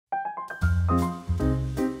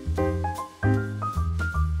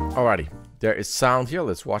Alrighty, there is sound here.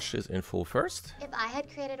 Let's watch this in full first. If I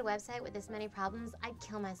had created a website with this many problems, I'd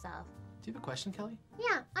kill myself. Do you have a question, Kelly?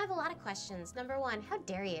 Yeah, I have a lot of questions. Number one, how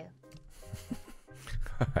dare you?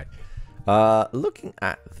 Alright. Looking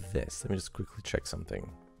at this, let me just quickly check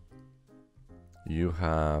something. You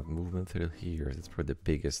have movement through here. That's probably the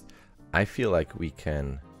biggest. I feel like we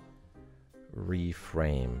can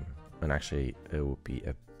reframe, and actually it would be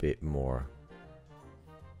a bit more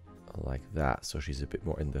like that, so she's a bit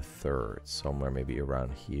more in the third, somewhere maybe around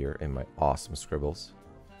here in my awesome scribbles,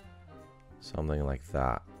 something like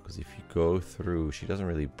that. Because if you go through, she doesn't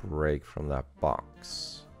really break from that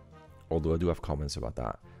box, although I do have comments about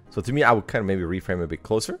that. So to me, I would kind of maybe reframe a bit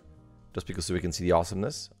closer, just because so we can see the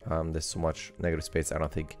awesomeness. There's so much negative space I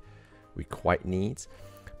don't think we quite need.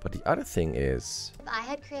 But the other thing is, if I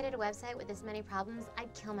had created a website with this many problems,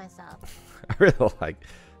 I'd kill myself. I really like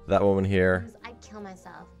that woman here. I'd kill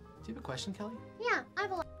myself. Do you have a question, Kelly? Yeah, I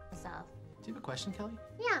have a lot of myself. Do you have a question, Kelly?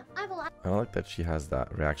 Yeah, I have a lot. I like that she has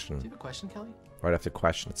that reaction. Do you have a question, Kelly? Right after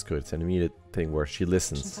question, it's good. It's an immediate thing where she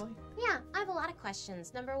listens. Kelly? Yeah, I have a lot of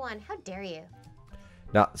questions. Number one, how dare you?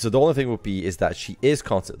 Now, so the only thing would be is that she is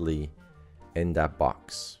constantly in that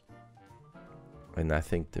box. And I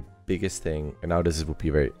think the biggest thing, and now this would be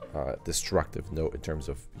a very destructive note in terms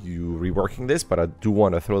of you reworking this, but I do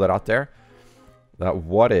want to throw that out there. That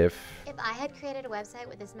what if I had created a website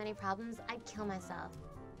with this many problems, I'd kill myself.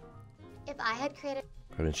 If I had created...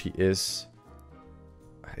 But then she is...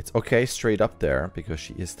 It's okay straight up there because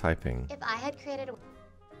she is typing. If I had created a...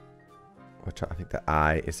 Which I think the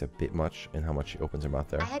I is a bit much in how much she opens her mouth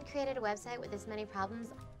there. I had created a website with this many problems.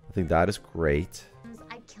 I think that is great.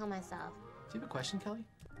 I'd kill myself. Do you have a question, Kelly?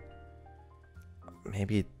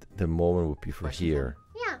 Maybe the moment would be for Question, here.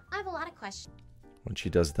 Yeah, I have a lot of questions. When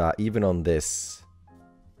she does that, even on this,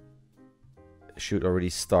 she would already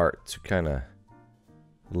start to kind of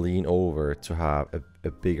lean over to have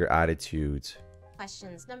a bigger attitude.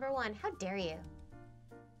 Questions. Number one, how dare you?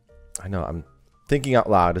 I know, I'm thinking out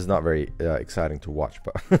loud. Is not very exciting to watch,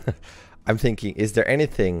 but I'm thinking, is there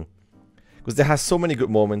anything, because there has so many good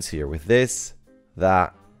moments here with this,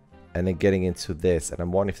 that, and then getting into this, and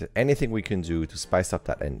I'm wondering if there's anything we can do to spice up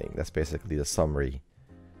that ending. That's basically the summary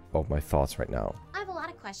of my thoughts right now. I have a lot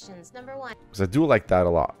of questions. Number one, because I do like that a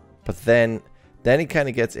lot, but then it kind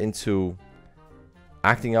of gets into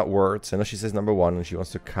acting out words. I know she says number one and she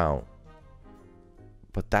wants to count,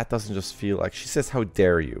 but that doesn't just feel like, she says how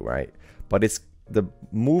dare you, right? But it's, the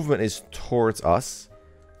movement is towards us.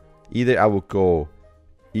 Either I would go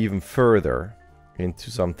even further into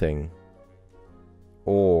something,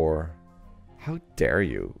 or how dare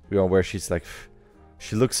you, you know, where she's like,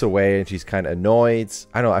 she looks away and she's kind of annoyed.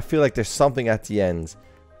 I don't know, I feel like there's something at the end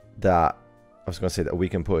that I was gonna say that we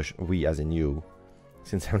can push, we as in you,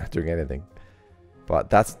 since I'm not doing anything. But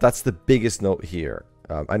that's the biggest note here.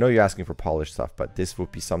 I know you're asking for polished stuff, but this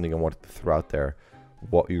would be something I wanted to throw out there.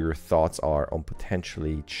 What your thoughts are on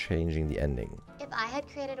potentially changing the ending. if I had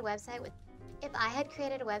created a website with... If I had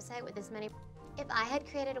created a website with this many... If I had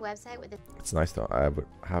created a website with this... It's nice though. I would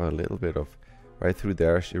have a little bit of right through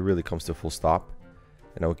there. She really comes to full stop.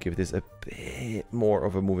 And I would give this a bit more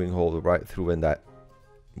of a moving hold right through when that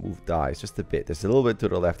move dies. Just a bit. There's a little bit to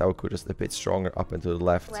the left. I would go just a bit stronger up and to the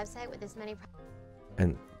left. Website with this many...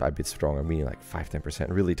 And by a bit stronger, meaning like 5-10%.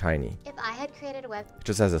 Really tiny. If I had created a web... It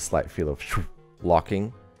just has a slight feel of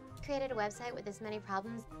locking. Created a website with this many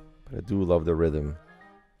problems... But I do love the rhythm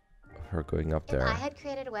of her going up there. If I had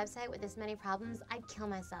created a website with this many problems, I'd kill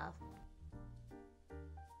myself.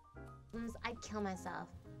 I'd kill myself.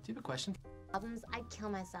 Do you have a question? Problems, I'd kill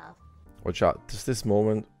myself. Watch out. Just this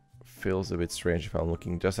moment feels a bit strange if I'm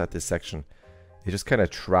looking just at this section. It just kind of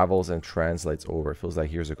travels and translates over. It feels like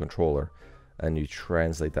here's a controller and you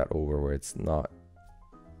translate that over where it's not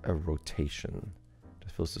a rotation.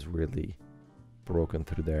 It feels just weirdly broken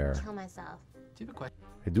through there. Kill myself. Do you have a question?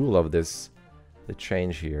 I do love this. The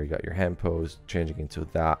change here. You got your hand pose changing into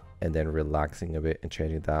that and then relaxing a bit and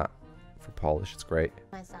changing that for polish. It's great.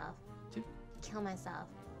 Myself. Kill myself.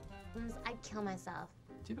 I'd kill myself.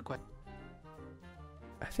 Do you have a question?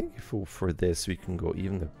 I think if for this we can go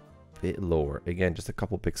even a bit lower. Again, just a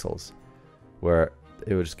couple pixels, where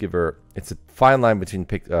it would just give her. It's a fine line between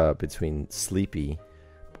between sleepy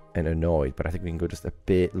and annoyed, but I think we can go just a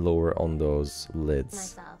bit lower on those lids.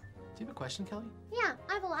 Myself. Do you have a question, Kelly? Yeah,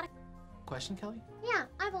 I have a lot of... Question, Kelly? Yeah,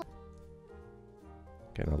 I have a...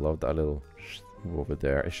 Okay, I love that little move over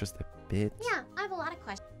there. It's just a bit. Yeah, I have a lot of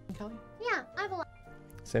questions. Kelly? Yeah, I have a lot...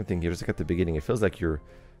 Same thing here, just like at the beginning. It feels like you're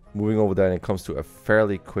moving over there and it comes to a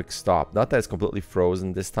fairly quick stop. Not that it's completely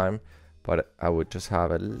frozen this time, but I would just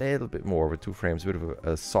have a little bit more over 2 frames, a bit of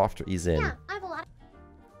a softer ease in. Yeah, I have a lot...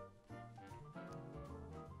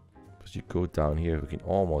 As you go down here, we can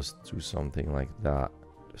almost do something like that.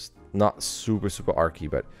 Just not super archy,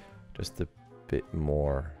 but just a bit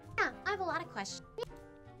more. Yeah, I have a lot of questions.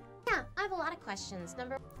 Yeah, I have a lot of questions.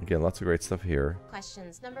 Again, lots of great stuff here.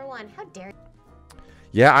 Questions. Number one, how dare you?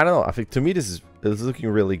 Yeah, I don't know. I think to me this is looking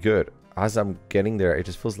really good. As I'm getting there, it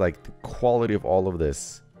just feels like the quality of all of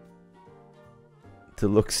this. The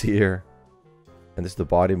looks here. And this the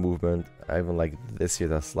body movement. I even like this here,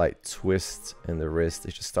 that slight twist in the wrist.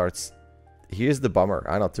 It just starts. Here's the bummer.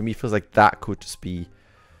 I don't know. To me, it feels like that could just be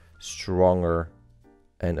stronger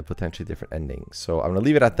and a potentially different ending. So I'm gonna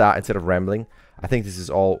leave it at that instead of rambling. I think this is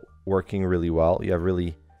all working really well. You have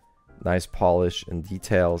really nice polish and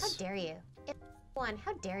details. How dare you?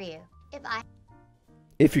 How dare you?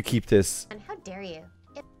 If you keep this, how dare you?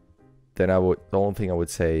 then I would. The only thing I would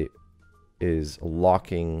say is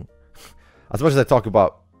locking. As much as I talk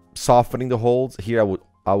about softening the holds, here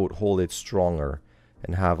I would hold it stronger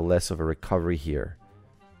and have less of a recovery here.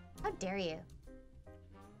 How dare you?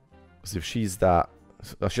 Because if she's that,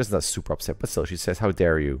 she's not super upset, but still, she says, "How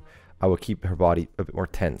dare you?" I would keep her body a bit more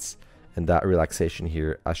tense and that relaxation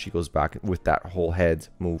here as she goes back with that whole head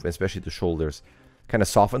move, especially the shoulders, kind of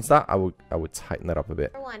softens that. I would tighten that up a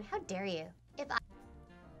bit. Number one, how dare you?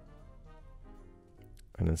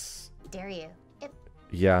 And it's dare you?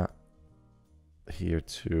 Yeah. Here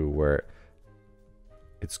too, where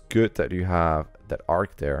it's good that you have that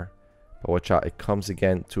arc there, but watch out, it comes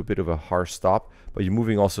again to a bit of a harsh stop, but you're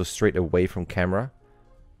moving also straight away from camera,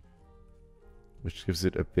 which gives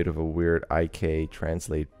it a bit of a weird IK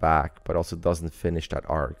translate back, but also doesn't finish that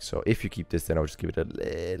arc. So if you keep this, then I'll just give it a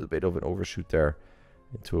little bit of an overshoot there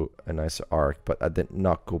into a nicer arc, but I did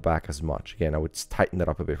not go back as much. Again, I would tighten that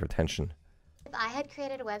up a bit for tension. If I had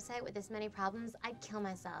created a website with this many problems, I'd kill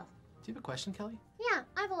myself. Do you have a question, Kelly? Yeah,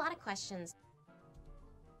 I have a lot of questions.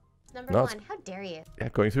 Number No, one, how dare you? Yeah,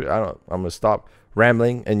 going through, I don't know, I'm gonna stop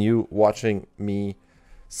rambling and you watching me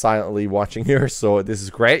silently watching here, so this is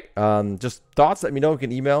great. Just thoughts, let me know. You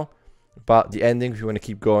can email about the ending if you want to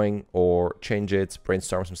keep going or change it,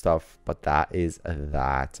 brainstorm some stuff, but that is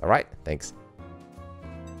that. All right, thanks.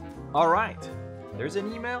 All right, there's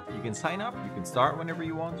an email. You can sign up, you can start whenever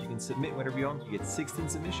you want, you can submit whenever you want. You get 16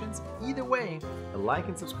 submissions. Either way, a like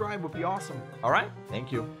and subscribe would be awesome. All right, thank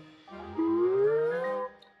you.